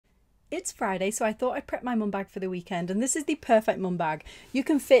It's Friday, so I thought I'd prep my mum bag for the weekend, and this is the perfect mum bag. You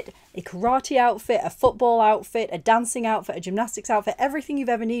can fit a karate outfit, a football outfit, a dancing outfit, a gymnastics outfit, everything you've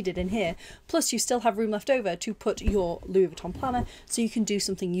ever needed in here. Plus you still have room left over to put your Louis Vuitton planner, so you can do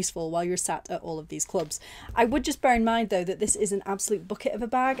something useful while you're sat at all of these clubs. I would just bear in mind though that this is an absolute bucket of a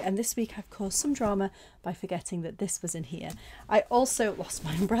bag, and this week I've caused some drama by forgetting that this was in here. I also lost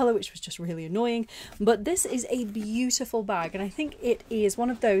my umbrella, which was just really annoying, but this is a beautiful bag, and I think it is one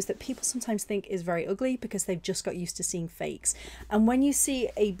of those that people sometimes think is very ugly because they've just got used to seeing fakes. And when you see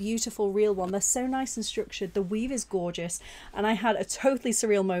a beautiful real one, they're so nice and structured, the weave is gorgeous, and I had a totally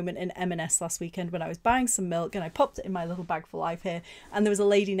surreal moment in M&S last weekend when I was buying some milk and I popped it in my little bag for life here, and there was a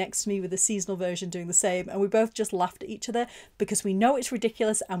lady next to me with a seasonal version doing the same, and we both just laughed at each other because we know it's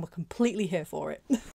ridiculous and we're completely here for it.